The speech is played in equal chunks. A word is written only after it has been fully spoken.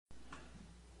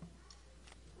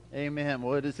Amen.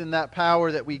 Well, it is in that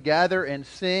power that we gather and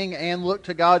sing and look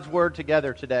to God's Word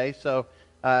together today. So,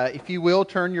 if you will,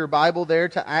 turn your Bible there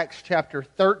to Acts chapter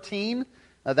 13.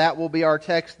 That will be our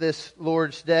text this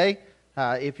Lord's Day.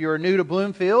 If you're new to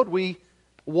Bloomfield, we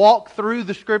walk through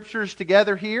the Scriptures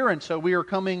together here, and so we are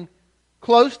coming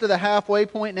close to the halfway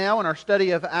point now in our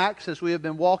study of Acts as we have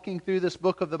been walking through this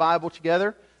book of the Bible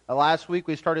together. Last week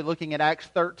we started looking at Acts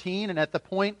 13, and at the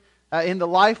point in the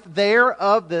life there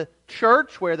of the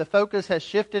church where the focus has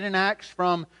shifted in Acts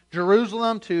from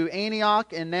Jerusalem to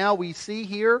Antioch, and now we see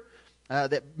here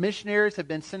that missionaries have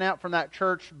been sent out from that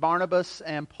church, Barnabus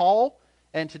and Paul,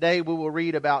 and today we will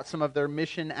read about some of their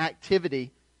mission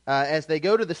activity as they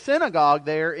go to the synagogue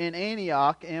there in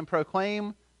Antioch and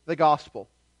proclaim the gospel.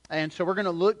 And so we're going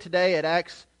to look today at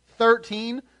Acts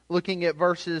 13, looking at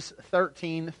verses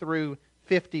 13 through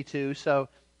 52. So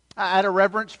out of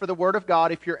reverence for the Word of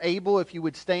God, if you're able, if you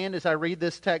would stand as I read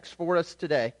this text for us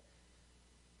today.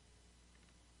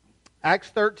 Acts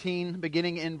 13,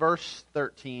 beginning in verse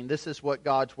 13. This is what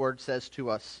God's Word says to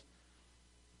us.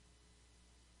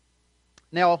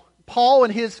 Now, Paul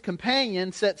and his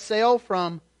companions set sail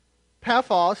from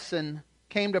Paphos and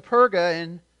came to Perga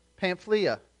in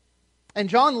Pamphylia. And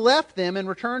John left them and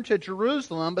returned to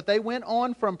Jerusalem, but they went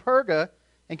on from Perga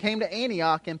and came to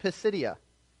Antioch in Pisidia.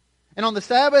 And on the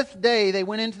Sabbath day they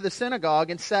went into the synagogue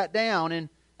and sat down, and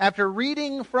after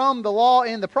reading from the law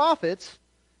and the prophets,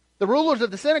 the rulers of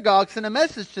the synagogue sent a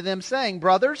message to them saying,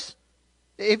 "Brothers,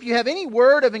 if you have any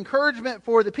word of encouragement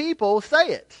for the people,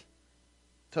 say it."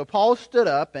 So Paul stood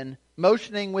up and,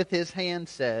 motioning with his hand,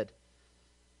 said,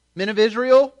 "Men of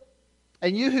Israel,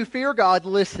 and you who fear God,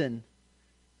 listen.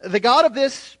 The God of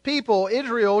this people,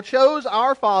 Israel, chose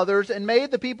our fathers and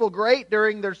made the people great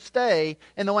during their stay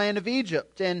in the land of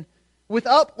Egypt. And with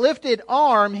uplifted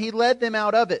arm, He led them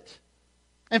out of it.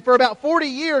 And for about 40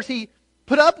 years, He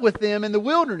put up with them in the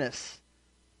wilderness.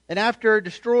 And after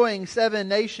destroying 7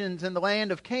 nations in the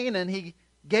land of Canaan, He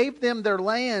gave them their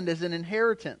land as an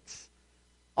inheritance.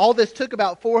 All this took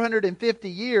about 450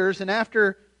 years, and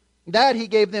after that He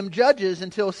gave them judges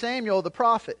until Samuel the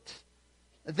prophet.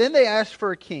 Then they asked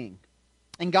for a king,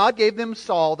 and God gave them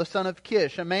Saul, the son of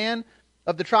Kish, a man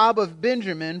of the tribe of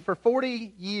Benjamin, for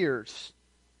 40 years.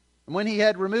 And when He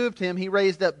had removed him, He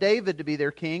raised up David to be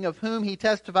their king, of whom He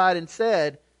testified and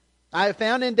said, I have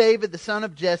found in David the son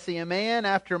of Jesse, a man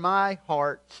after my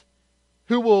heart,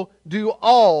 who will do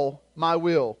all my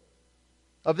will.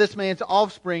 Of this man's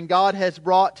offspring, God has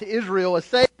brought to Israel a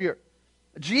Savior,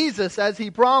 Jesus, as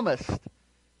He promised.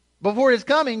 Before His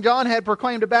coming, John had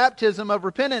proclaimed a baptism of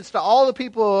repentance to all the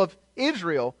people of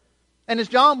Israel. And as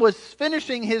John was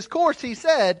finishing his course, he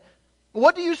said,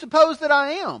 What do you suppose that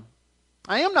I am?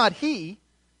 I am not he.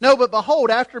 No, but behold,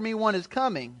 after me one is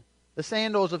coming, the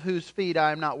sandals of whose feet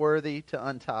I am not worthy to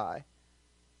untie.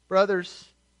 Brothers,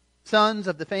 sons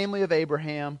of the family of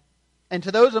Abraham, and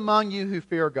to those among you who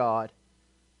fear God,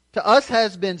 to us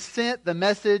has been sent the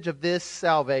message of this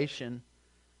salvation.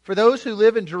 For those who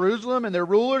live in Jerusalem and their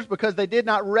rulers, because they did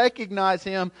not recognize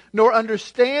Him, nor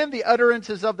understand the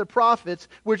utterances of the prophets,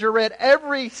 which are read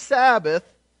every Sabbath,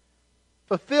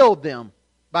 fulfilled them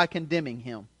by condemning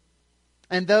Him.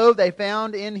 And though they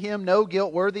found in Him no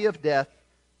guilt worthy of death,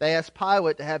 they asked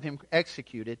Pilate to have Him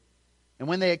executed. And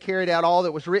when they had carried out all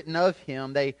that was written of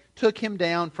Him, they took Him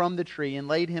down from the tree and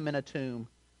laid Him in a tomb.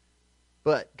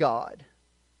 But God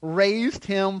raised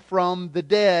Him from the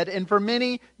dead, and for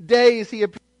many days He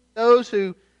appeared those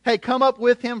who had come up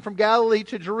with Him from Galilee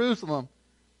to Jerusalem,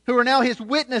 who are now His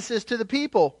witnesses to the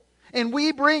people. And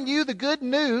we bring you the good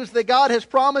news that God has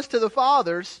promised to the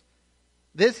fathers.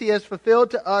 This He has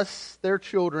fulfilled to us, their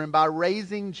children, by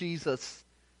raising Jesus,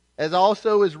 as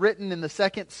also is written in the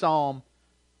 2nd Psalm,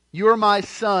 You are my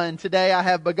son, today I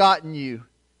have begotten you.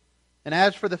 And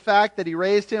as for the fact that He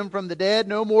raised Him from the dead,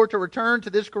 no more to return to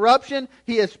this corruption,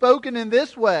 He has spoken in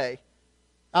this way,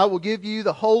 I will give you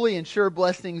the holy and sure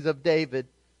blessings of David.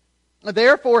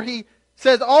 Therefore, He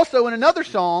says also in another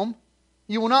psalm,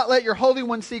 You will not let your Holy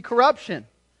One see corruption.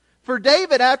 For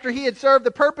David, after he had served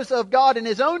the purpose of God in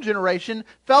his own generation,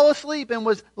 fell asleep and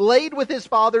was laid with his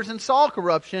fathers and saw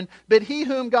corruption. But he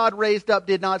whom God raised up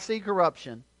did not see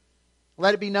corruption.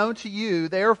 Let it be known to you,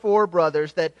 therefore,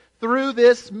 brothers, that through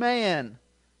this man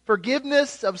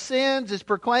forgiveness of sins is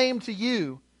proclaimed to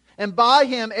you. And by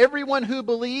Him everyone who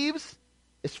believes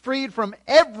is freed from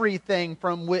everything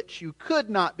from which you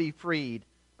could not be freed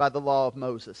by the law of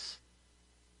Moses.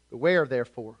 Beware,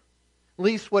 therefore,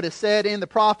 lest what is said in the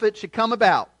prophet should come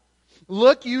about.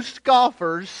 Look, you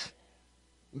scoffers,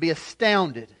 and be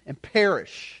astounded and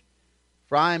perish.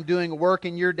 For I am doing a work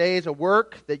in your days, a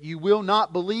work that you will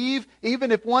not believe,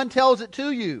 even if one tells it to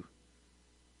you."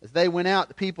 As they went out,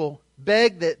 the people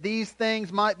begged that these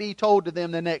things might be told to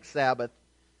them the next Sabbath.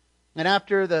 And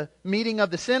after the meeting of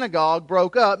the synagogue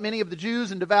broke up, many of the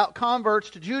Jews and devout converts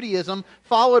to Judaism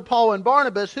followed Paul and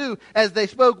Barnabas, who, as they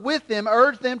spoke with them,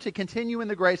 urged them to continue in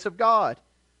the grace of God.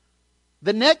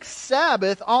 The next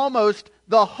Sabbath, almost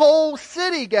the whole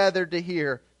city gathered to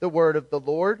hear the word of the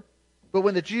Lord. But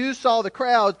when the Jews saw the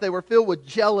crowds, they were filled with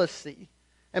jealousy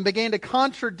and began to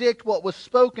contradict what was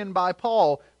spoken by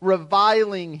Paul,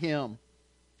 reviling him.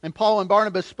 And Paul and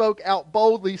Barnabas spoke out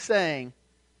boldly, saying,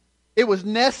 "It was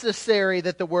necessary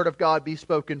that the word of God be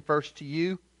spoken first to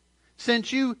you.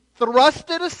 Since you thrust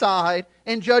it aside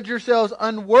and judge yourselves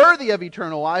unworthy of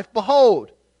eternal life,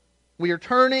 behold, we are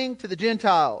turning to the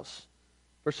Gentiles.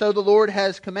 For so the Lord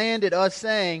has commanded us,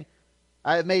 saying,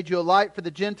 I have made you a light for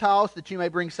the Gentiles, that you may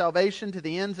bring salvation to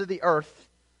the ends of the earth."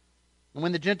 And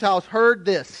when the Gentiles heard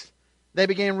this, they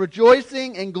began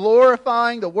rejoicing and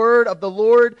glorifying the word of the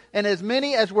Lord, and as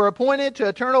many as were appointed to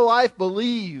eternal life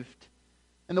believed.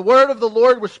 And the word of the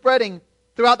Lord was spreading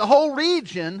throughout the whole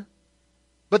region.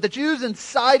 But the Jews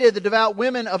incited the devout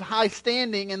women of high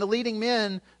standing and the leading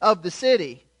men of the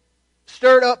city,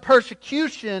 stirred up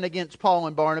persecution against Paul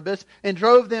and Barnabas, and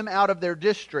drove them out of their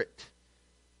district.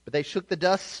 But they shook the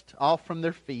dust off from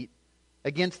their feet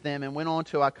against them and went on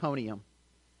to Iconium.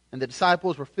 And the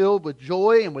disciples were filled with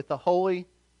joy and with the Holy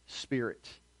Spirit.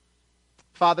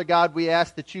 Father God, we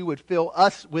ask that you would fill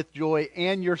us with joy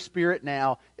and your Spirit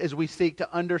now as we seek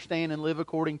to understand and live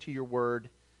according to your word.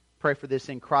 Pray for this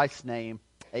in Christ's name.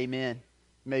 Amen.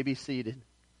 You may be seated.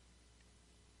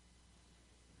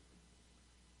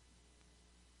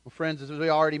 Well, friends, as we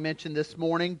already mentioned this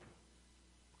morning,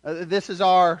 this is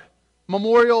our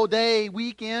Memorial Day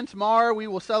weekend. Tomorrow we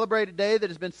will celebrate a day that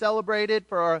has been celebrated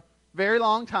for a very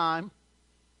long time.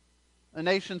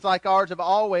 Nations like ours have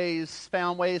always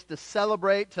found ways to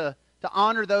celebrate, to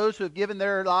honor those who have given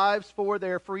their lives for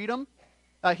their freedom.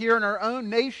 Here in our own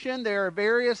nation, there are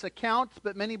various accounts,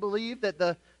 but many believe that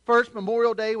the first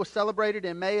Memorial Day was celebrated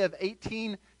in May of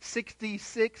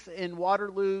 1866 in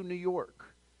Waterloo, New York.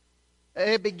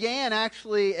 It began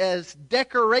actually as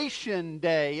Decoration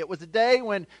Day. It was a day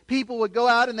when people would go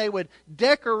out and they would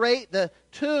decorate the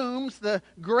tombs, the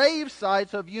grave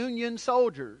sites of Union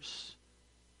soldiers.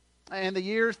 And the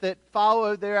years that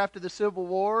followed there after the Civil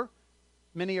War,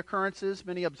 many occurrences,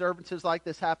 many observances like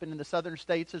this happened in the southern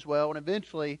states as well. And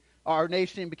eventually our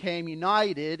nation became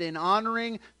united in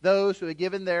honoring those who had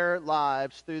given their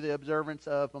lives through the observance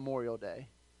of Memorial Day.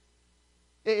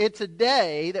 It's a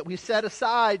day that we set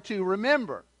aside to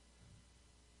remember.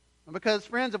 Because,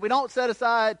 friends, if we don't set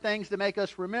aside things to make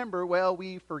us remember, well,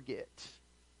 we forget.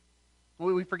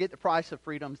 We forget the price of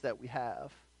freedoms that we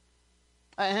have.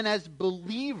 And as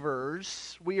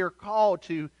believers, we are called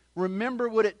to remember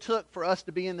what it took for us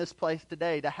to be in this place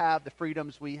today, to have the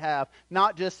freedoms we have,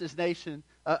 not just as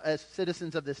as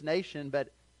citizens of this nation,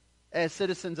 but as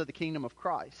citizens of the kingdom of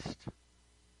Christ.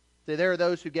 See, there are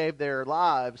those who gave their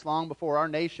lives long before our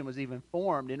nation was even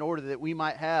formed in order that we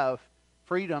might have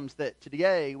freedoms that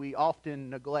today we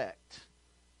often neglect.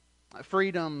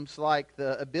 Freedoms like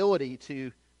the ability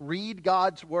to read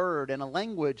God's Word in a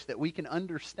language that we can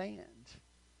understand.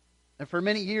 And for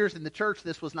many years in the church,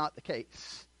 this was not the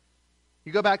case.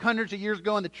 You go back hundreds of years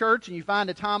ago in the church and you find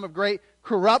a time of great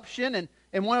corruption,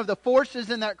 and one of the forces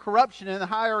in that corruption in the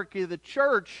hierarchy of the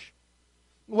church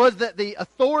was that the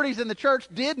authorities in the church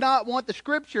did not want the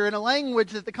Scripture in a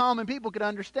language that the common people could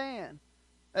understand.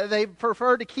 They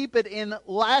preferred to keep it in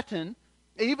Latin,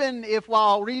 even if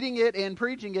while reading it and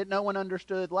preaching it, no one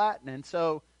understood Latin. And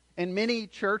so in many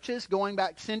churches, going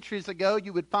back centuries ago,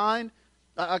 you would find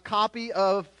a copy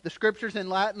of the Scriptures in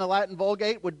Latin. The Latin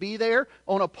Vulgate would be there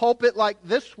on a pulpit like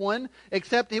this one,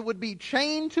 except it would be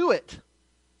chained to it,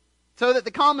 so that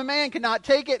the common man could not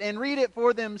take it and read it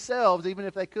for themselves, even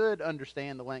if they could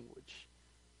understand the language.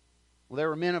 Well, there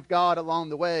were men of God along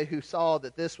the way who saw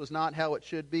that this was not how it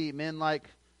should be. Men like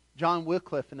John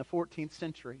Wycliffe in the 14th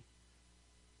century.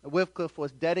 Wycliffe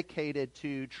was dedicated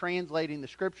to translating the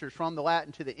Scriptures from the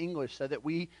Latin to the English so that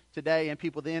we today and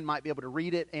people then might be able to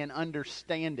read it and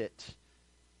understand it.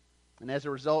 And as a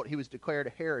result, he was declared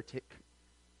a heretic.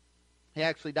 He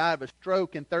actually died of a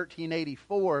stroke in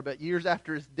 1384, but years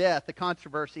after his death, the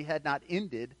controversy had not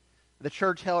ended. The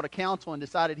church held a council and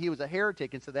decided he was a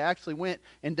heretic, and so they actually went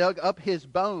and dug up his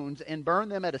bones and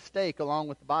burned them at a stake along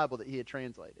with the Bible that he had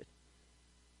translated.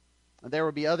 And there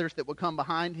would be others that would come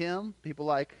behind him, people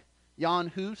like Jan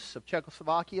Hus of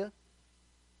Czechoslovakia,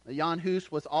 Jan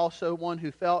Hus was also one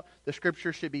who felt the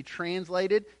Scripture should be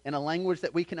translated in a language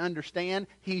that we can understand.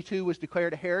 He too was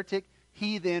declared a heretic.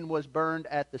 He then was burned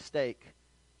at the stake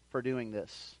for doing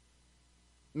this.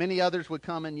 Many others would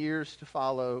come in years to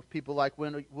follow, people like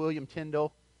William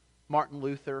Tyndale, Martin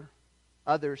Luther,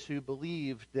 others who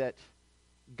believed that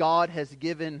God has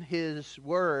given His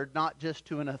Word not just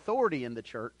to an authority in the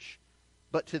church,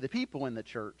 but to the people in the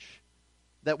church.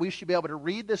 That we should be able to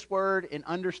read this Word and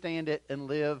understand it and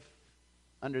live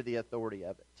under the authority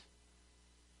of it.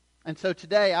 And so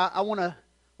today I want to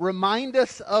remind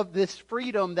us of this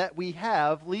freedom that we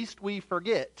have, lest we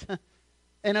forget,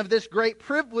 and of this great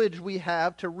privilege we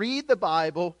have to read the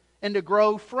Bible and to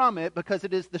grow from it, because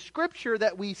it is the Scripture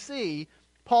that we see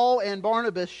Paul and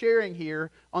Barnabas sharing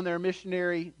here on their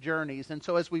missionary journeys. And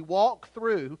so as we walk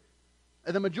through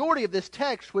the majority of this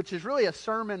text, which is really a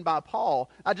sermon by Paul,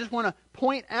 I just want to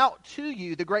point out to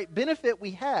you the great benefit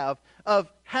we have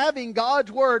of having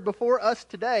God's Word before us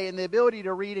today and the ability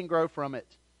to read and grow from it.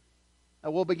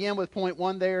 We'll begin with point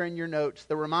 1 there in your notes,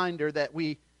 the reminder that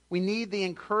we need the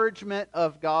encouragement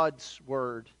of God's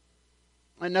Word.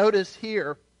 And notice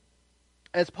here,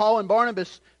 as Paul and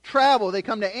Barnabas travel, they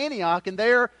come to Antioch, and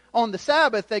there on the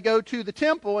Sabbath they go to the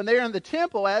temple, and there in the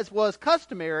temple, as was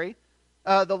customary,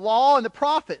 the law and the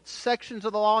prophets, sections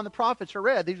of the law and the prophets are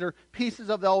read. These are pieces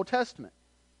of the Old Testament.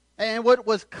 And what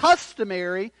was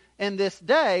customary in this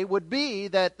day would be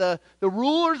that the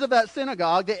rulers of that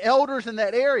synagogue, the elders in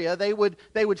that area, they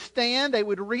would stand, they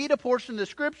would read a portion of the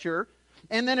Scripture,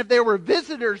 and then if there were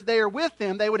visitors there with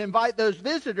them, they would invite those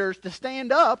visitors to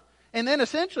stand up and then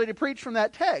essentially to preach from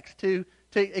that text, to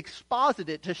exposit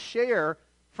it, to share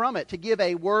from it, to give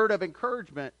a word of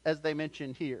encouragement, as they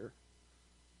mentioned here.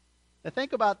 Now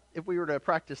think about if we were to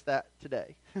practice that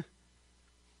today.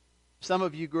 Some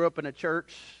of you grew up in a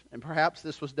church, and perhaps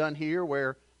this was done here,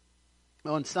 where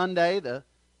on Sunday the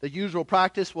usual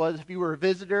practice was if you were a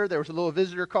visitor, there was a little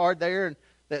visitor card there, and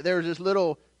there was this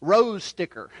little rose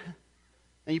sticker.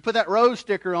 And you put that rose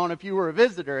sticker on if you were a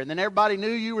visitor, and then everybody knew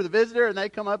you were the visitor, and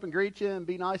they'd come up and greet you and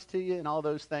be nice to you and all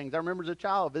those things. I remember as a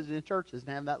child visiting churches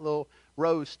and having that little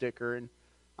rose sticker, and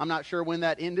I'm not sure when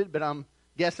that ended, but I'm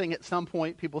guessing at some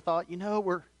point people thought,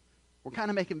 we're kind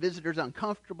of making visitors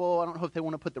uncomfortable. I don't know if they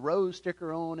want to put the rose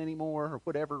sticker on anymore, or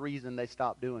whatever reason they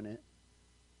stopped doing it.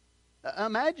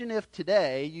 Imagine if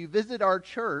today you visit our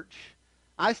church,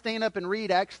 I stand up and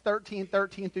read Acts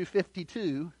 13:13 through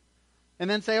 52, and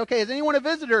then say, okay, is anyone a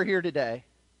visitor here today?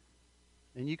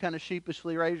 And you kind of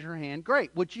sheepishly raise your hand.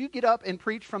 Great. Would you get up and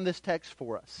preach from this text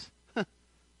for us?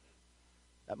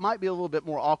 That might be a little bit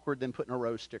more awkward than putting a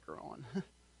rose sticker on.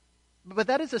 But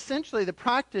that is essentially the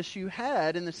practice you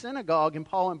had in the synagogue in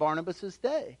Paul and Barnabas'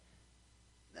 day.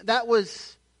 That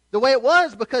was the way it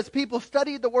was because people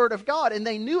studied the Word of God and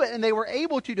they knew it and they were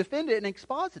able to defend it and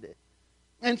exposit it.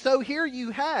 And so here you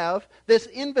have this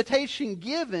invitation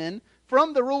given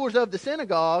from the rulers of the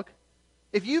synagogue.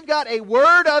 If you've got a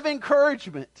word of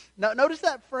encouragement, now notice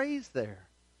that phrase there,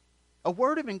 a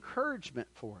word of encouragement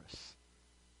for us.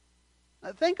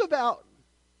 Now think about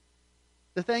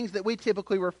the things that we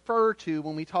typically refer to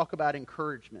when we talk about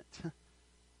encouragement.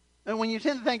 And when you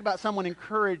tend to think about someone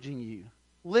encouraging you,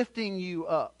 lifting you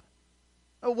up,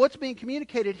 what's being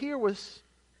communicated here was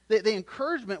the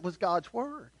encouragement was God's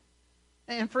Word.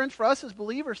 And friends, for us as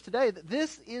believers today,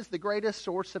 this is the greatest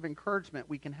source of encouragement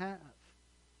we can have.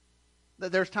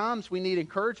 That there's times we need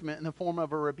encouragement in the form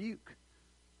of a rebuke,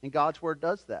 and God's Word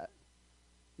does that.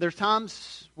 There's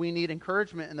times we need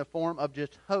encouragement in the form of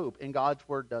just hope, and God's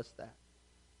Word does that.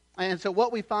 And so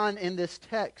what we find in this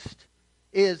text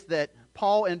is that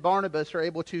Paul and Barnabas are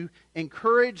able to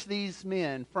encourage these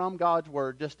men from God's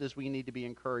Word just as we need to be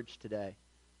encouraged today.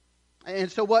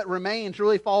 And so what remains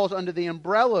really falls under the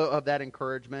umbrella of that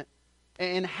encouragement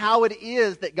and how it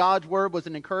is that God's Word was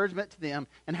an encouragement to them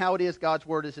and how it is God's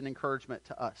Word is an encouragement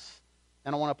to us.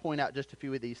 And I want to point out just a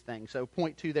few of these things. So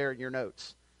point 2 there in your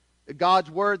notes. God's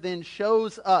Word then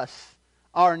shows us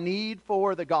our need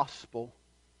for the gospel.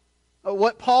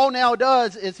 What Paul now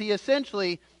does is he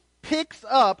essentially picks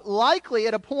up, likely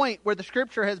at a point where the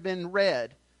Scripture has been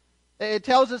read. It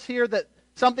tells us here that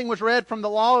something was read from the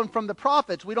law and from the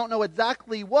prophets. We don't know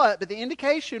exactly what, but the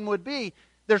indication would be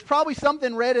there's probably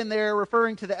something read in there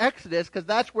referring to the Exodus, because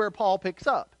that's where Paul picks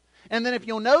up. And then if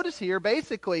you'll notice here,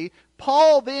 basically,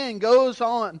 Paul then goes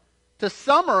on to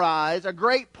summarize a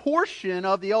great portion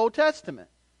of the Old Testament.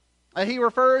 He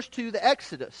refers to the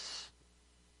Exodus.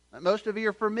 Most of you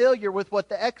are familiar with what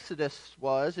the Exodus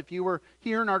was. If you were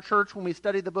here in our church when we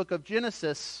studied the book of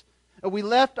Genesis, we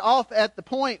left off at the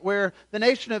point where the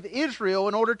nation of Israel,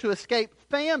 in order to escape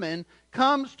famine,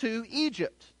 comes to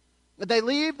Egypt. They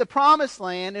leave the promised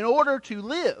land in order to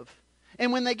live.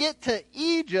 And when they get to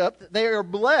Egypt, they are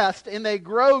blessed and they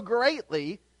grow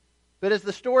greatly. But as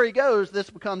the story goes, this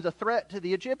becomes a threat to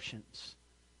the Egyptians.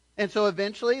 And so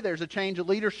eventually there's a change of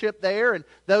leadership there, and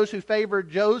those who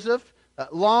favored Joseph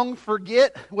long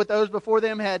forget what those before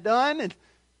them had done, and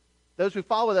those who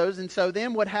follow those. And so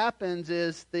then what happens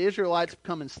is the Israelites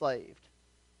become enslaved.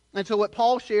 And so what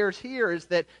Paul shares here is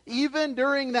that even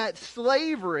during that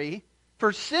slavery,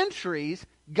 for centuries,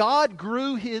 God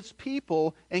grew his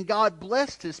people, and God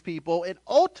blessed his people, and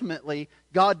ultimately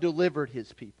God delivered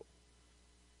his people.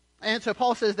 And so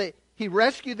Paul says that he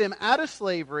rescued them out of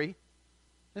slavery.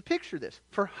 And picture this.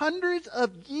 For hundreds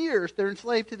of years, they're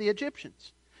enslaved to the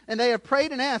Egyptians. And they have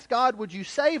prayed and asked, God, would you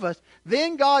save us?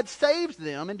 Then God saves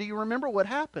them. And do you remember what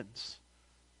happens?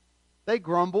 They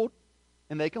grumbled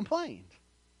and they complained.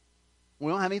 We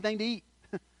don't have anything to eat.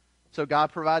 So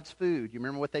God provides food. You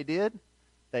remember what they did?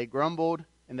 They grumbled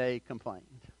and they complained.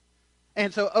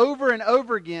 And so over and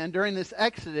over again during this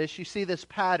Exodus, you see this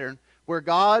pattern where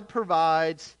God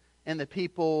provides and the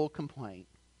people complain.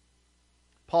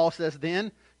 Paul says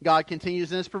then, God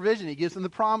continues in his provision. He gives them the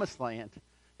promised land.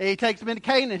 He takes them into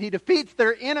Canaan. He defeats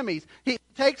their enemies. He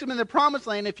takes them in the promised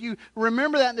land. If you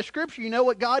remember that in the scripture, you know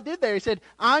what God did there. He said,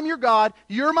 I'm your God.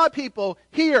 You're my people.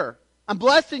 Here, I'm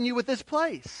blessing you with this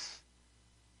place.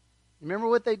 Remember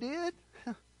what they did?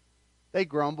 They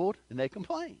grumbled and they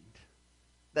complained.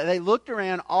 They looked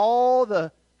around all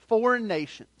the foreign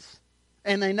nations,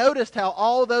 and they noticed how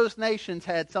all those nations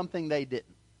had something they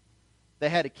didn't. They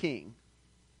had a king.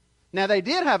 Now, they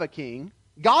did have a king.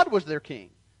 God was their king.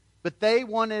 But they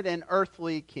wanted an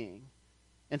earthly king.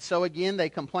 And so again, they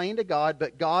complained to God,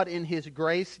 but God in his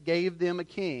grace gave them a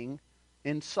king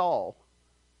in Saul.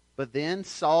 But then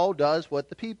Saul does what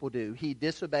the people do. He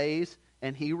disobeys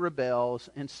and he rebels,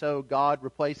 and so God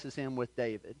replaces him with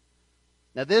David.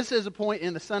 Now, this is a point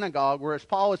in the synagogue where as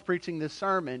Paul is preaching this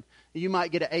sermon, you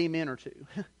might get an amen or two.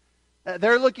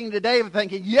 They're looking to David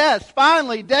thinking, yes,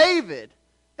 finally, David.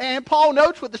 And Paul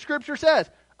notes what the scripture says.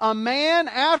 A man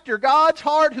after God's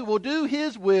heart who will do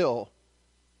his will.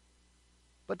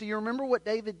 But do you remember what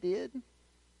David did?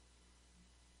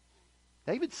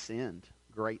 David sinned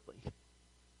greatly.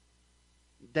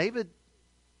 David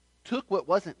took what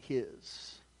wasn't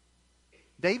his.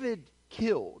 David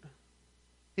killed.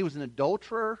 He was an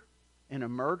adulterer and a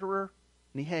murderer,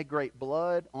 and he had great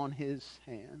blood on his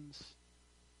hands.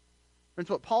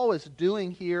 Friends, what Paul is doing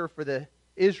here for the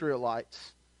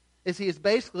Israelites is he is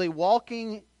basically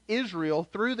walking Israel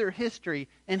through their history,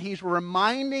 and he's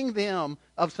reminding them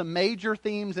of some major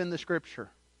themes in the Scripture.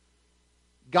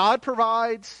 God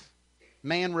provides,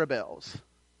 man rebels.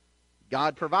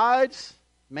 God provides,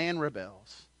 man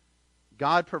rebels.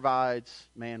 God provides,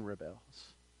 man rebels.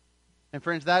 And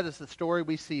friends, that is the story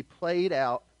we see played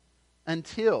out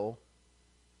until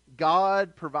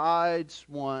God provides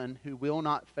one who will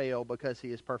not fail because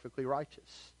he is perfectly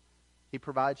righteous. He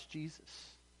provides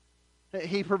Jesus.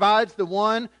 He provides the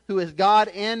one who is God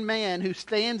and man, who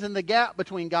stands in the gap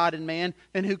between God and man,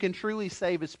 and who can truly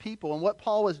save his people. And what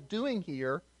Paul is doing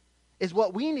here is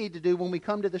what we need to do when we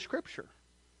come to the Scripture.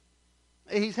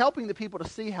 He's helping the people to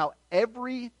see how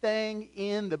everything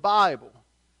in the Bible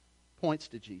points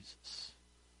to Jesus.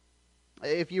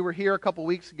 If you were here a couple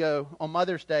weeks ago on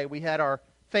Mother's Day, we had our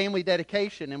family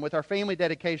dedication. And with our family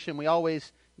dedication, we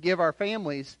always give our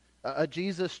families a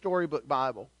Jesus storybook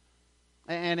Bible.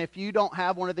 And if you don't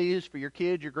have one of these for your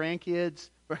kids, your grandkids,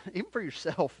 even for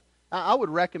yourself, I would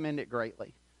recommend it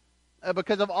greatly.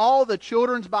 Because of all the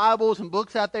children's Bibles and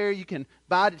books out there you can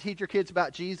buy to teach your kids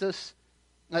about Jesus,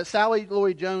 Sally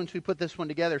Lloyd Jones, who put this one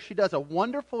together, she does a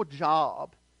wonderful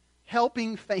job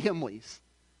helping families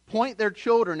point their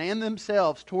children and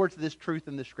themselves towards this truth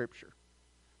in the Scripture.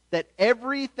 That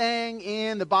everything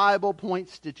in the Bible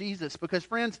points to Jesus. Because,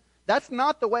 friends, that's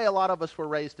not the way a lot of us were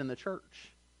raised in the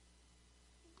church.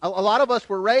 A lot of us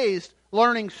were raised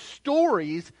learning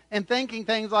stories and thinking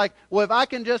things like, well, if I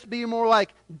can just be more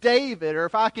like David, or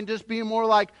if I can just be more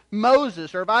like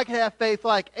Moses, or if I can have faith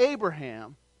like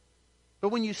Abraham. But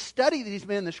when you study these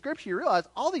men in the Scripture, you realize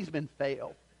all these men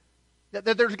fail.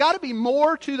 That there's got to be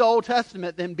more to the Old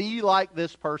Testament than be like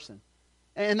this person.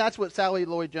 And that's what Sally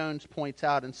Lloyd Jones points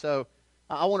out. And so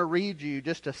I want to read you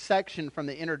just a section from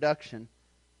the introduction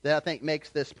that I think makes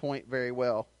this point very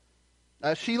well.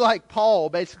 She, like Paul,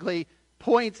 basically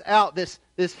points out this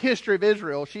history of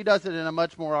Israel. She does it in a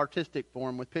much more artistic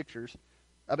form with pictures.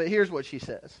 But here's what she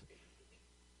says.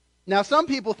 Now, some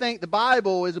people think the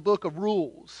Bible is a book of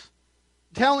rules,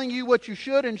 telling you what you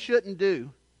should and shouldn't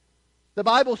do. The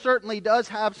Bible certainly does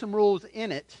have some rules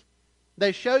in it.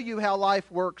 They show you how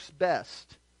life works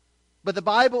best. But the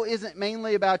Bible isn't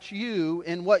mainly about you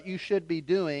and what you should be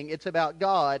doing. It's about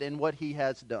God and what He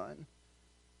has done.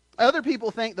 Other people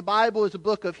think the Bible is a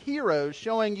book of heroes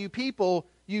showing you people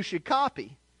you should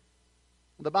copy.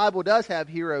 The Bible does have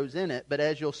heroes in it, but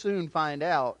as you'll soon find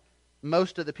out,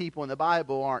 most of the people in the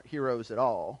Bible aren't heroes at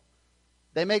all.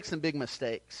 They make some big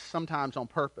mistakes, sometimes on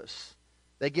purpose.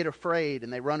 They get afraid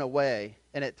and they run away,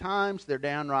 and at times they're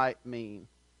downright mean.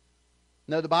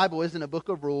 No, the Bible isn't a book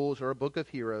of rules or a book of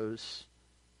heroes.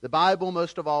 The Bible,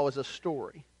 most of all, is a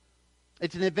story.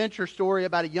 It's an adventure story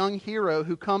about a young hero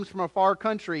who comes from a far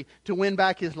country to win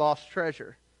back his lost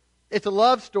treasure. It's a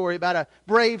love story about a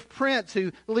brave prince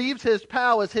who leaves his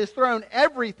palace, his throne,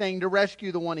 everything to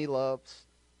rescue the one he loves.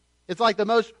 It's like the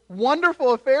most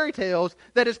wonderful of fairy tales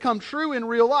that has come true in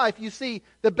real life. You see,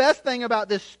 the best thing about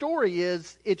this story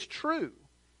is it's true.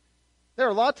 There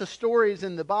are lots of stories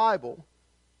in the Bible,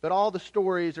 but all the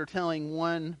stories are telling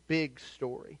one big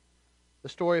story. The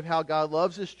story of how God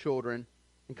loves His children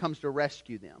and comes to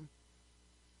rescue them.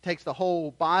 It takes the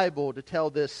whole Bible to tell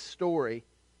this story.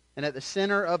 And at the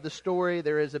center of the story,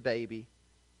 there is a baby.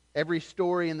 Every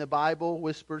story in the Bible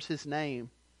whispers His name.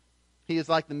 He is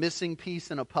like the missing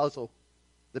piece in a puzzle,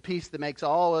 the piece that makes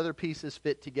all other pieces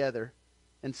fit together.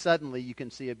 And suddenly you can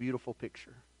see a beautiful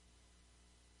picture.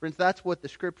 Friends, that's what the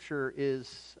Scripture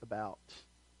is about.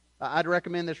 I'd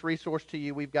recommend this resource to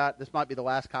you. This might be the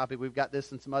last copy. We've got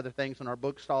this and some other things on our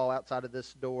bookstall outside of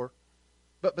this door.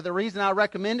 But the reason I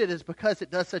recommend it is because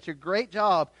it does such a great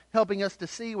job helping us to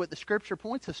see what the Scripture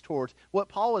points us towards, what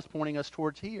Paul is pointing us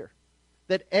towards here.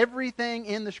 That everything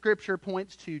in the Scripture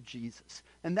points to Jesus.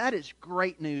 And that is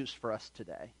great news for us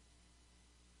today.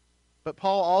 But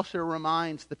Paul also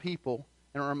reminds the people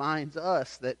and reminds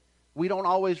us that we don't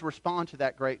always respond to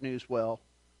that great news well.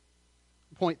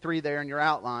 Point 3 there in your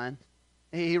outline.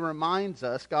 He reminds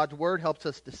us, God's Word helps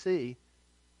us to see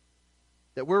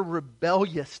that we're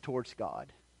rebellious towards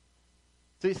God.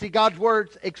 So you see, God's Word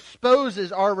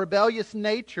exposes our rebellious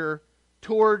nature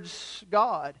towards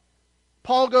God.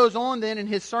 Paul goes on then in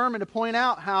his sermon to point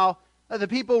out how the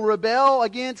people rebel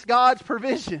against God's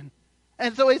provision.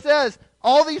 And so he says,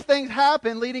 all these things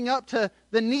happen leading up to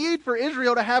the need for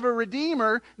Israel to have a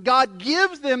Redeemer. God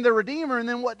gives them the Redeemer, and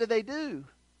then what do?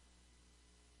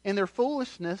 In their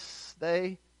foolishness,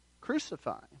 they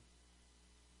crucify Him.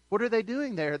 What are they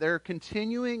doing there? They're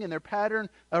continuing in their pattern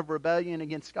of rebellion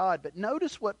against God. But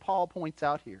notice what Paul points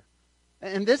out here.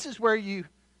 And this is where you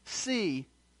see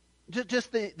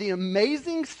just the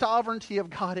amazing sovereignty of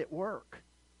God at work.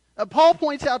 Paul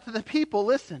points out to the people,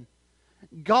 listen,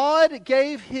 God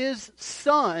gave His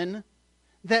Son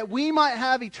that we might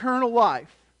have eternal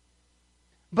life.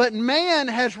 But man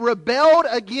has rebelled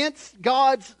against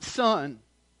God's Son.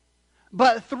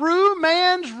 But through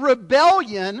man's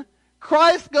rebellion,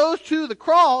 Christ goes to the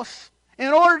cross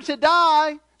in order to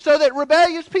die so that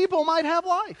rebellious people might have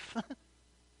life.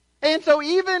 And so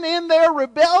even in their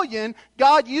rebellion,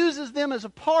 God uses them as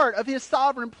a part of His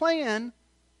sovereign plan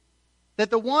that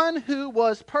the one who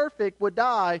was perfect would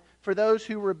die for those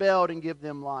who rebelled and give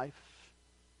them life.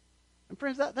 And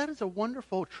friends, that is a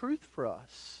wonderful truth for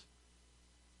us.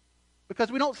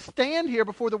 Because we don't stand here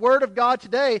before the Word of God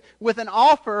today with an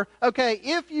offer, okay,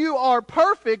 if you are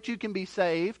perfect, you can be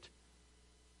saved.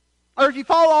 Or if you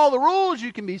follow all the rules,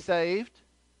 you can be saved.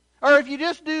 Or if you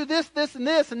just do this, this, and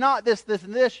this, and not this, this,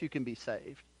 and this, you can be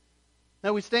saved.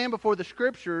 Now we stand before the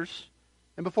Scriptures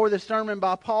and before this sermon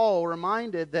by Paul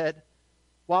reminded that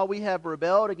while we have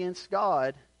rebelled against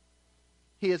God,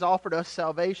 He has offered us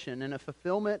salvation and a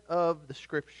fulfillment of the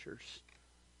Scriptures.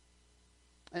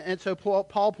 And so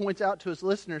Paul points out to his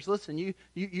listeners, listen,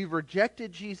 you've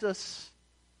rejected Jesus,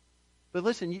 but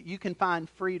listen, you can find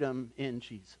freedom in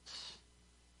Jesus.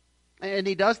 And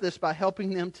he does this by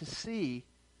helping them to see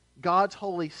God's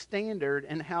holy standard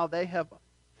and how they have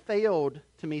failed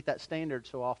to meet that standard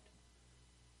so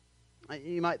often.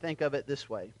 You might think of it this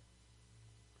way.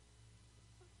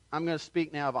 I'm going to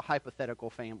speak now of a hypothetical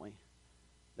family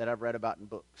that I've read about in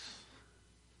books.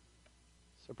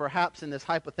 So perhaps in this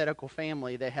hypothetical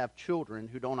family, they have children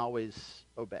who don't always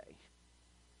obey.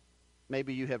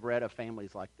 Maybe you have read of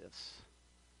families like this.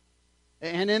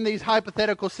 And in these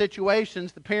hypothetical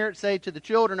situations, the parents say to the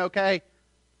children, okay,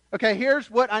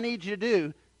 here's what I need you to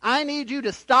do. I need you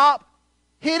to stop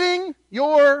hitting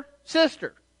your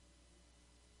sister.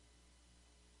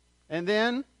 And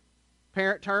then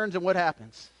parent turns and what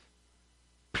happens?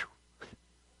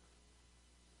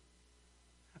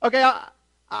 Okay,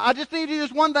 I just need you to do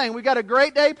this one thing. We've got a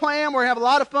great day planned. We're going to have a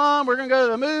lot of fun. We're going to go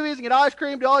to the movies and get ice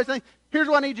cream, do all these things. Here's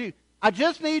what I need you. I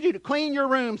just need you to clean your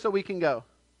room so we can go.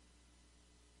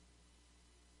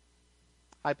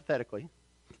 Hypothetically.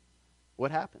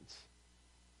 what happens?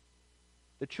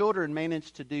 The children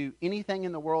manage to do anything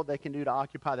in the world they can do to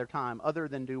occupy their time other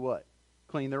than do what?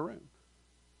 Clean their room.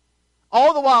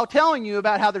 All the while telling you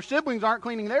about how their siblings aren't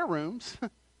cleaning their rooms.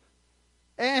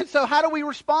 And so how do we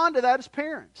respond to that as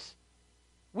parents?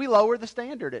 We lower the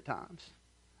standard at times.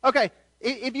 Okay,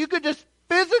 if you could just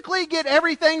physically get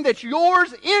everything that's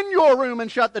yours in your room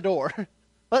and shut the door.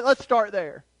 Let's start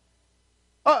there.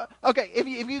 Okay, if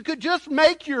you could just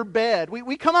make your bed.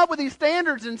 We come up with these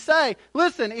standards and say,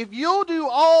 listen, if you'll do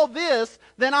all this,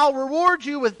 then I'll reward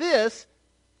you with this.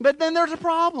 But then there's a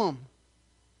problem.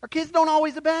 Our kids don't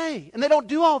always obey, and they don't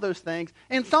do all those things.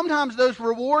 And sometimes those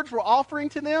rewards we're offering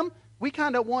to them, we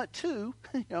kind of want to.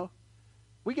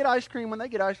 We get ice cream when they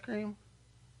get ice cream.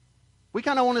 We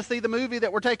kind of want to see the movie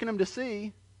that we're taking them to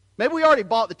see. Maybe we already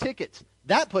bought the tickets.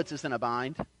 That puts us in a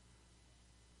bind.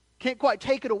 Can't quite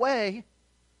take it away.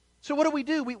 So what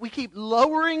do? We keep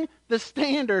lowering the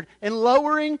standard and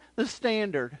lowering the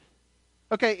standard.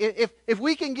 Okay, if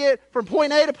we can get from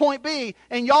point A to point B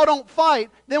and y'all don't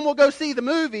fight, then we'll go see the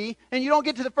movie and you don't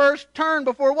get to the first turn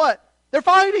before what? They're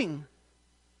fighting.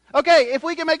 Okay, if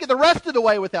we can make it the rest of the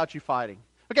way without you fighting.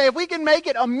 Okay, if we can make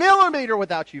it a millimeter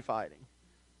without you fighting.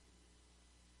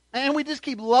 And we just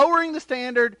keep lowering the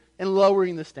standard and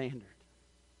lowering the standard.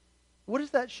 What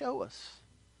does that show us?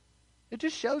 It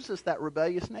just shows us that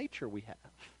rebellious nature we have.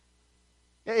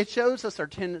 It shows us our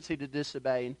tendency to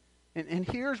disobey. And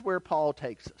here's where Paul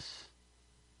takes us.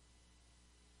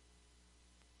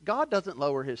 God doesn't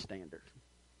lower his standard.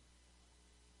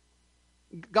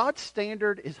 God's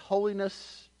standard is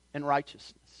holiness and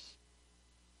righteousness.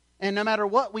 And no matter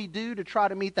what we do to try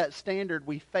to meet that standard,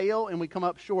 we fail and we come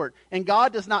up short. And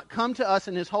God does not come to us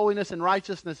in his holiness and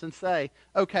righteousness and say,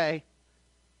 okay,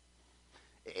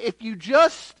 if you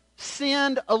just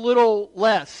sinned a little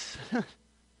less,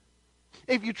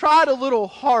 if you tried a little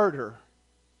harder.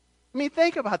 I mean,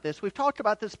 think about this. We've talked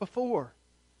about this before.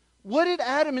 What did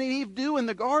Adam and Eve do in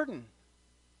the garden?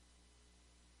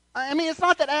 I mean, it's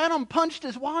not that Adam punched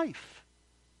his wife.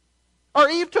 Or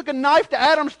Eve took a knife to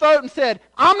Adam's throat and said,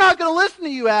 I'm not going to listen to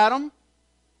you, Adam.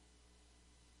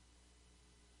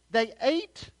 They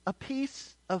ate a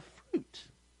piece of fruit.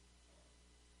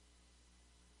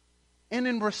 And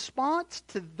in response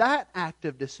to that act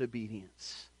of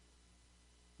disobedience,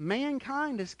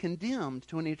 mankind is condemned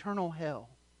to an eternal hell.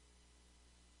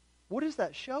 What does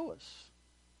that show us?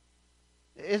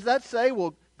 Does that say,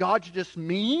 well, God's just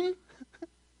mean?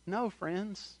 No,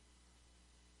 friends.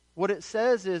 What it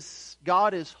says is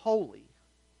God is holy.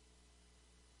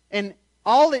 And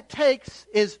all it takes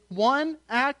is one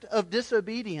act of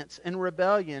disobedience and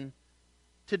rebellion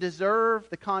to deserve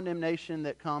the condemnation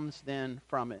that comes then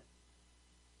from it.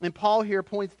 And Paul here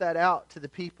points that out to the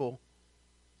people.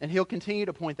 And he'll continue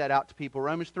to point that out to people.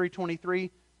 Romans 3:23,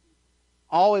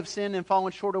 all have sinned and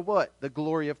fallen short of what? The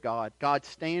glory of God. God's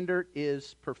standard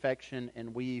is perfection,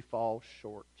 and we fall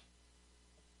short.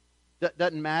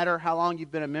 Doesn't matter how long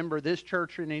you've been a member of this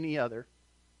church or in any other.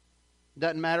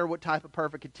 Doesn't matter what type of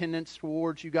perfect attendance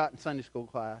awards you got in Sunday school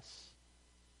class.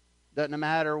 Doesn't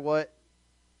matter what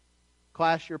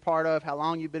class you're part of, how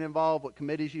long you've been involved, what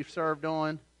committees you've served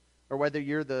on, or whether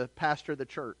you're the pastor of the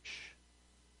church.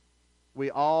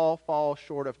 We all fall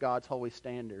short of God's holy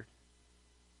standard.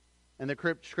 And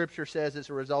the Scripture says as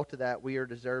a result of that, we are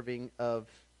deserving of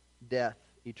death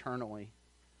eternally.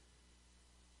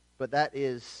 But that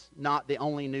is not the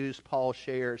only news Paul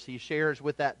shares. He shares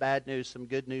with that bad news some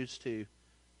good news too,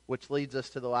 which leads us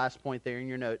to the last point there in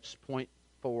your notes, point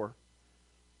 4.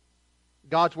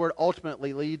 God's Word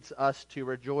ultimately leads us to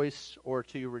rejoice or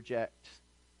to reject.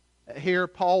 Here,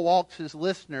 Paul walks his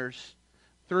listeners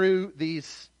through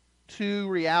these two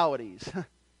realities.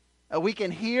 We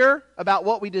can hear about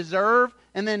what we deserve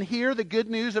and then hear the good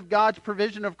news of God's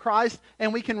provision of Christ,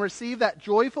 and we can receive that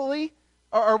joyfully,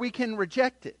 or we can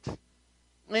reject it.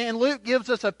 And Luke gives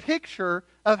us a picture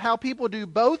of how people do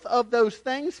both of those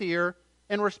things here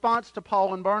in response to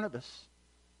Paul and Barnabas.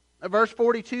 In verse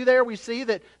 42 there, we see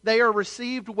that they are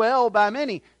received well by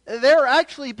many. There are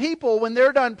actually people, when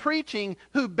they're done preaching,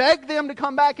 who beg them to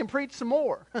come back and preach some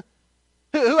more.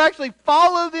 Who actually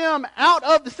follow them out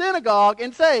of the synagogue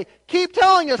and say, keep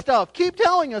telling us stuff, keep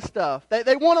telling us stuff.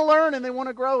 They want to learn and they want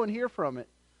to grow and hear from it.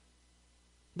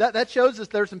 That shows us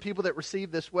there's some people that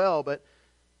receive this well, but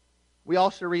we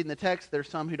also read in the text there's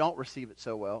some who don't receive it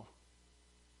so well.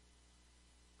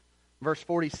 Verse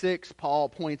 46, Paul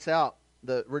points out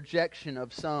the rejection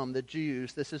of some, the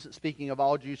Jews. This isn't speaking of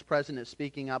all Jews present. It's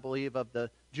speaking, I believe, of the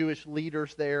Jewish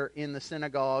leaders there in the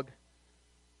synagogue.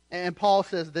 And Paul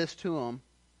says this to them.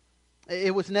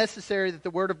 It was necessary that the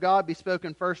word of God be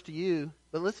spoken first to you.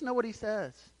 But listen to what he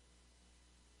says.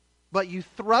 but you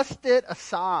thrust it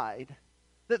aside.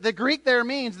 The Greek there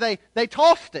means they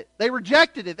tossed it. They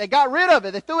rejected it. They got rid of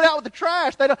it. They threw it out with the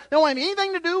trash. They don't want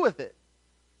anything to do with it.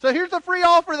 So here's the free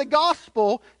offer of the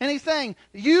gospel, and he's saying,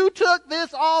 you took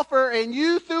this offer and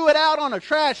you threw it out on a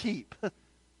trash heap.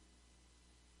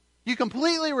 You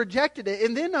completely rejected it.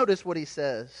 And then notice what he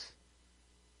says.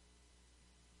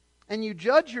 And you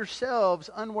judge yourselves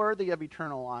unworthy of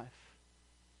eternal life.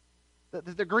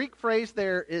 The Greek phrase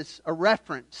there is a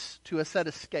reference to a set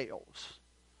of scales.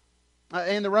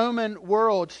 In the Roman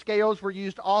world, scales were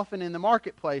used often in the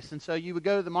marketplace. And so you would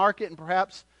go to the market and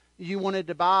perhaps you wanted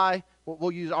to buy,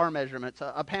 we'll use our measurements,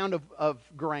 a pound of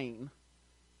grain.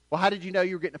 Well, how did you know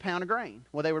you were getting a pound of grain?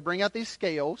 Well, they would bring out these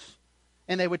scales,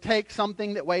 and they would take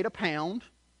something that weighed a pound,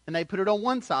 and they'd put it on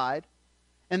one side,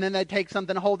 and then they'd take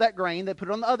something to hold that grain, they'd put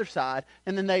it on the other side,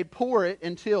 and then they'd pour it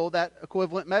until that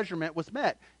equivalent measurement was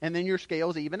met, and then your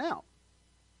scales even out.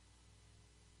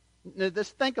 Now,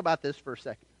 just think about this for a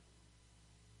second.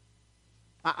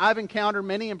 I've encountered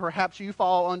many, and perhaps you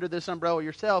fall under this umbrella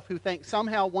yourself, who think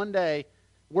somehow one day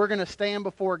we're going to stand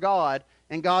before God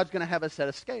and God's going to have a set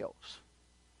of scales.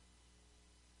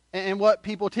 And what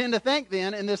people tend to think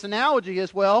then in this analogy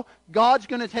is, well, God's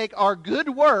going to take our good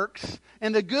works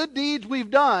and the good deeds we've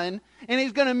done, and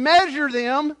He's going to measure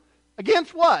them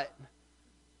against what?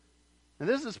 And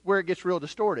this is where it gets real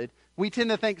distorted. We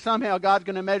tend to think somehow God's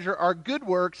going to measure our good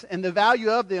works and the value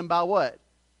of them by what?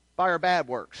 By our bad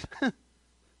works.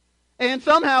 And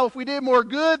somehow, if we did more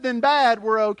good than bad,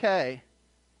 we're okay.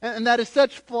 And that is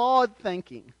such flawed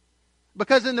thinking.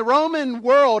 Because in the Roman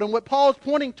world, and what Paul's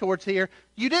pointing towards here,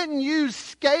 you didn't use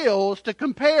scales to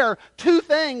compare two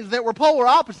things that were polar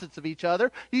opposites of each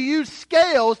other. You used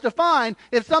scales to find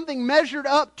if something measured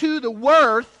up to the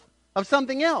worth of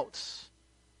something else.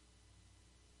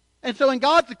 And so in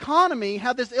God's economy,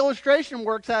 how this illustration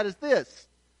works out is this.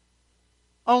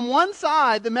 On one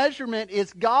side, the measurement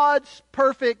is God's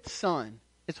perfect Son.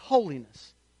 It's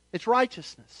holiness. It's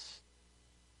righteousness.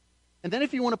 And then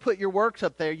if you want to put your works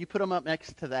up there, you put them up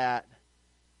next to that,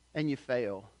 and you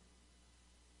fail.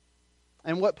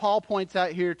 And what Paul points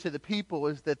out here to the people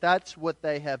is that that's what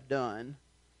they have done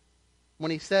when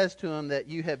he says to them that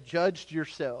you have judged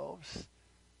yourselves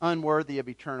unworthy of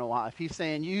eternal life. He's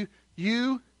saying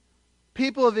you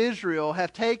people of Israel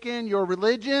have taken your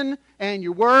religion and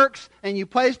your works and you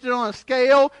placed it on a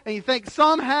scale and you think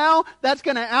somehow that's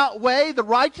going to outweigh the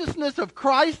righteousness of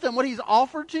Christ and what He's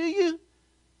offered to you.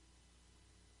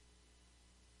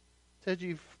 Said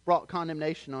you've brought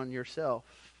condemnation on yourself.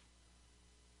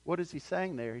 What is he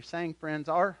saying there? He's saying, friends,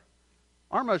 our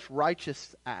most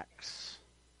righteous acts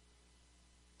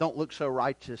don't look so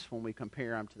righteous when we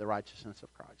compare them to the righteousness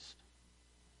of Christ.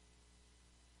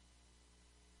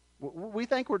 We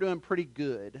think we're doing pretty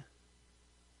good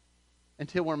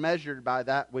until we're measured by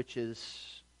that which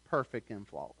is perfect and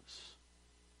flawless.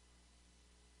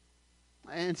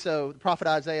 And so the prophet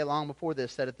Isaiah, long before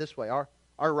this, said it this way. Our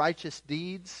righteous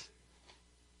deeds,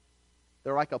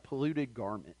 they're like a polluted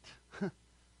garment.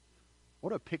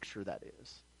 What a picture that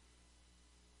is.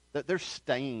 That they're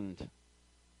stained.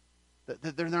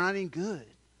 That they're not any good.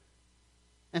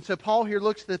 And so Paul here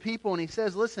looks at the people and he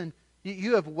says, listen,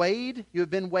 you have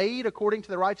been weighed according to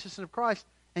the righteousness of Christ,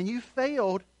 and you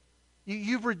failed.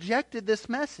 You've rejected this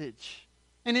message.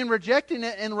 And in rejecting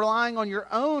it and relying on your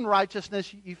own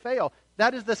righteousness, you fail.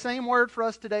 That is the same word for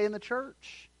us today in the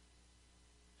church.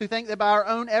 Who think that by our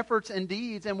own efforts and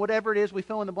deeds and whatever it is we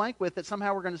fill in the blank with, that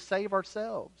somehow we're going to save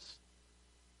ourselves.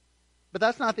 But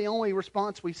that's not the only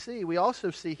response we see. We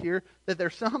also see here that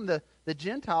there's some, the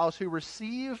Gentiles, who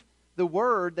receive the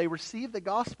word, they receive the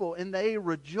gospel, and they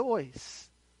rejoice.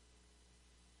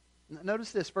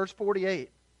 Notice this, verse 48.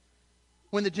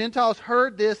 When the Gentiles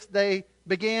heard this, they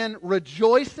began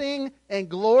rejoicing and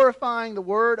glorifying the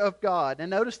word of God. And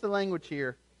notice the language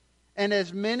here. And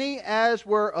as many as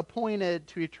were appointed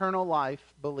to eternal life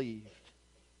believed.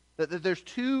 There's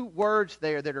two words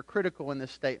there that are critical in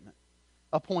this statement.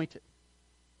 Appointed.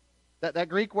 That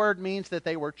Greek word means that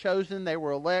they were chosen, they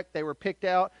were elect, they were picked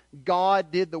out.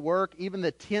 God did the work. Even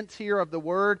the tense here of the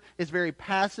word is very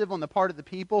passive on the part of the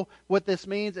people. What this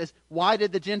means is, why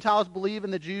did the Gentiles believe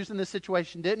and the Jews in this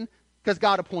situation didn't? Because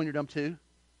God appointed them to.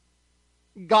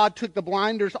 God took the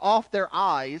blinders off their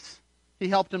eyes. He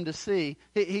helped them to see.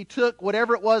 He took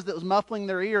whatever it was that was muffling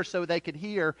their ears so they could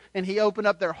hear, and He opened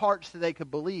up their hearts so they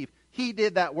could believe. He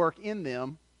did that work in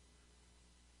them.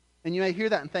 And you may hear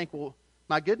that and think, well,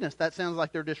 my goodness, that sounds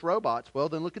like they're just robots. Well,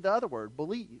 then look at the other word,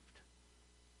 believed.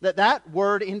 That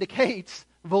word indicates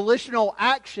volitional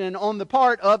action on the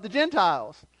part of the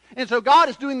Gentiles. And so God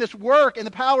is doing this work in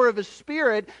the power of His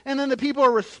Spirit, and then the people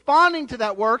are responding to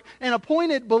that work, and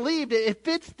appointed, believed, it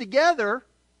fits together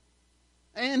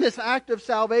in this act of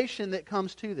salvation that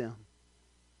comes to them.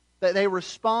 That they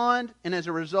respond, and as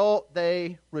a result,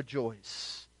 they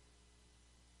rejoice.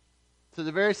 So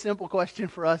the very simple question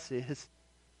for us is,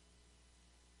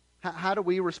 how do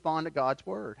we respond to God's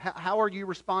Word? How are you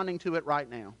responding to it right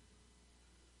now?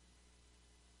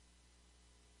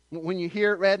 When you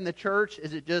hear it read in the church,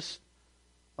 is it just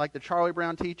like the Charlie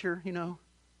Brown teacher,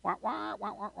 wah, wah,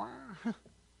 wah, wah, wah?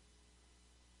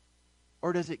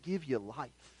 Or does it give you life?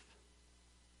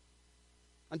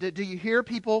 And do you hear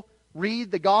people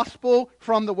read the gospel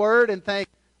from the Word and think,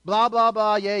 blah, blah,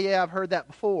 blah, yeah, I've heard that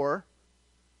before?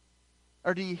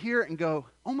 Or do you hear it and go,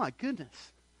 oh my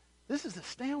goodness, this is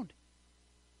astounding.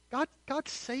 God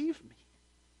saved me.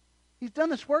 He's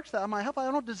done this work so that I might help. I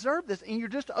don't deserve this. And you're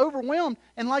just overwhelmed.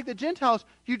 And like the Gentiles,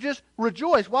 you just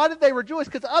rejoice. Why did they rejoice?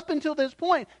 Because up until this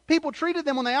point, people treated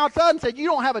them on the outside and said, you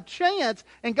don't have a chance.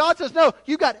 And God says, no,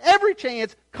 you got every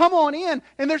chance. Come on in.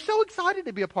 And they're so excited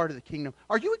to be a part of the kingdom.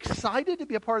 Are you excited to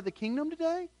be a part of the kingdom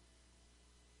today?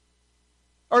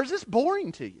 Or is this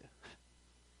boring to you?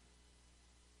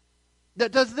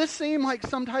 Does this seem like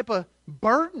some type of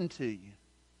burden to you?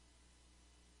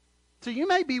 So you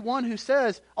may be one who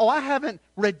says, oh, I haven't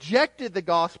rejected the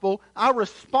gospel. I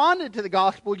responded to the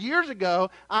gospel years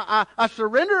ago. I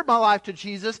surrendered my life to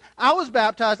Jesus. I was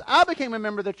baptized. I became a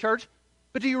member of the church.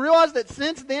 But do you realize that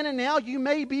since then and now you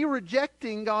may be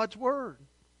rejecting God's Word?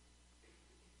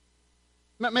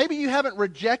 Maybe you haven't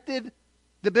rejected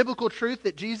the biblical truth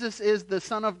that Jesus is the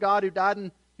Son of God who died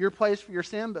in your place for your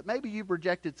sin, but maybe you've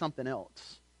rejected something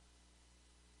else.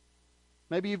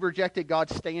 Maybe you've rejected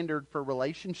God's standard for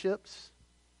relationships.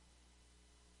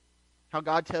 How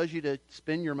God tells you to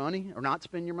spend your money or not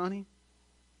spend your money.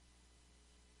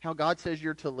 How God says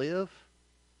you're to live.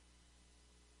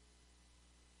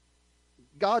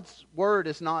 God's Word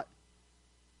is not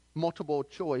multiple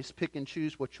choice, pick and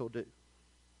choose what you'll do.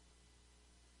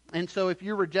 And so if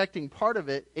you're rejecting part of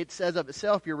it, it says of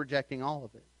itself you're rejecting all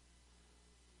of it.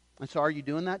 And so are you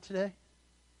doing that today?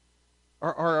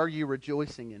 Or are you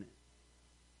rejoicing in it?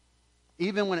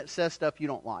 Even when it says stuff you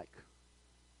don't like,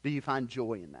 do you find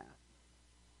joy in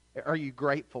that? Are you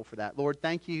grateful for that? Lord,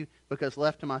 thank you because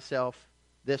left to myself,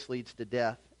 this leads to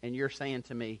death. And you're saying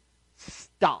to me,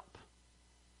 stop.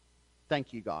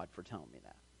 Thank you, God, for telling me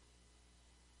that.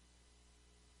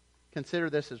 Consider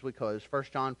this as we close. 1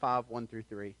 John 5, 1 through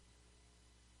 3.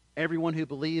 Everyone who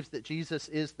believes that Jesus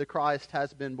is the Christ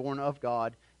has been born of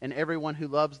God, and everyone who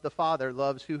loves the Father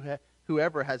loves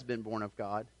whoever has been born of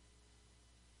God.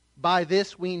 By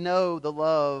this we know the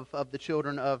love of the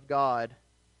children of God,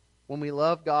 when we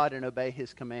love God and obey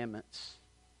His commandments.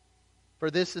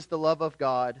 For this is the love of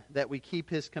God, that we keep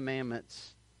His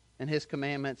commandments, and His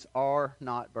commandments are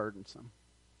not burdensome.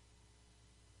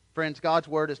 Friends, God's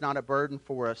Word is not a burden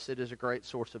for us. It is a great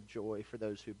source of joy for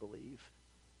those who believe.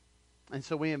 And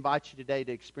so we invite you today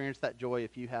to experience that joy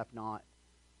if you have not,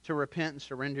 to repent and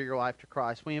surrender your life to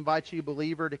Christ. We invite you,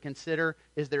 believer, to consider,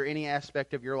 is there any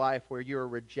aspect of your life where you are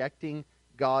rejecting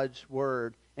God's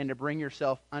Word, and to bring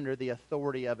yourself under the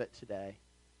authority of it today.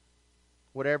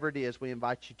 Whatever it is, we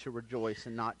invite you to rejoice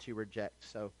and not to reject.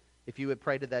 So if you would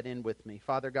pray to that end with me.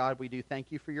 Father God, we do thank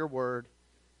you for your Word.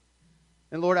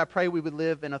 And Lord, I pray we would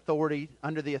live in authority,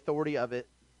 under the authority of it.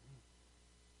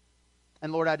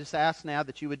 And Lord, I just ask now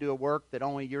that you would do a work that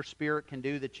only your Spirit can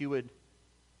do, that you would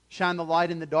shine the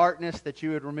light in the darkness, that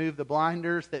you would remove the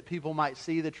blinders, that people might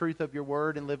see the truth of your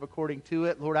Word and live according to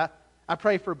it. Lord, I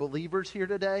pray for believers here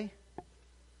today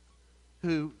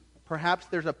who perhaps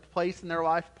there's a place in their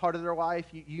life, part of their life,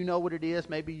 you know what it is.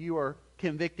 Maybe you are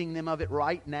convicting them of it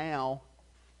right now,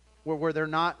 where they're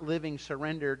not living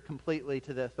surrendered completely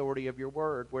to the authority of your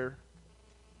Word, where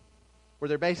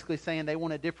they're basically saying they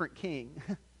want a different king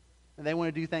and they want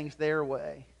to do things their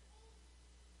way.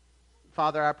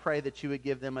 Father, I pray that you would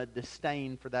give them a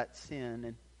disdain for that sin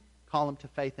and call them to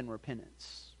faith and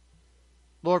repentance.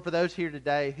 Lord, for those here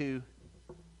today who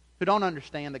don't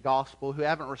understand the gospel, who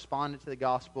haven't responded to the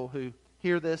gospel, who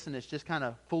hear this and it's just kind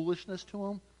of foolishness to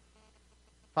them,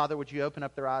 Father, would you open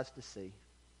up their eyes to see?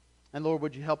 And Lord,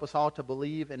 would you help us all to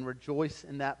believe and rejoice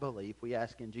in that belief? We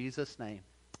ask in Jesus' name,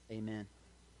 amen.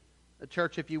 The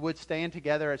church, if you would stand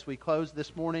together as we close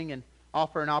this morning and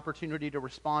offer an opportunity to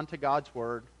respond to God's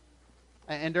Word.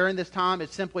 And during this time,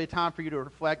 it's simply a time for you to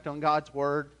reflect on God's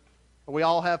Word. We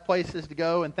all have places to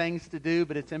go and things to do,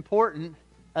 but it's important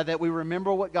that we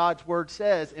remember what God's Word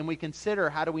says and we consider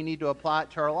how do we need to apply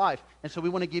it to our life. And so we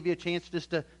want to give you a chance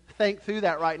just to think through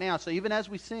that right now. So even as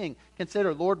we sing,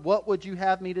 consider, Lord, what would you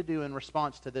have me to do in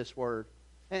response to this word?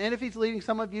 And if he's leading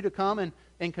some of you to come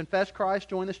and confess Christ,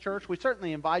 join this church, we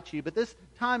certainly invite you. But this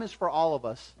time is for all of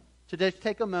us to just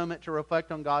take a moment to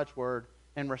reflect on God's word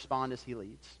and respond as he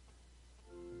leads.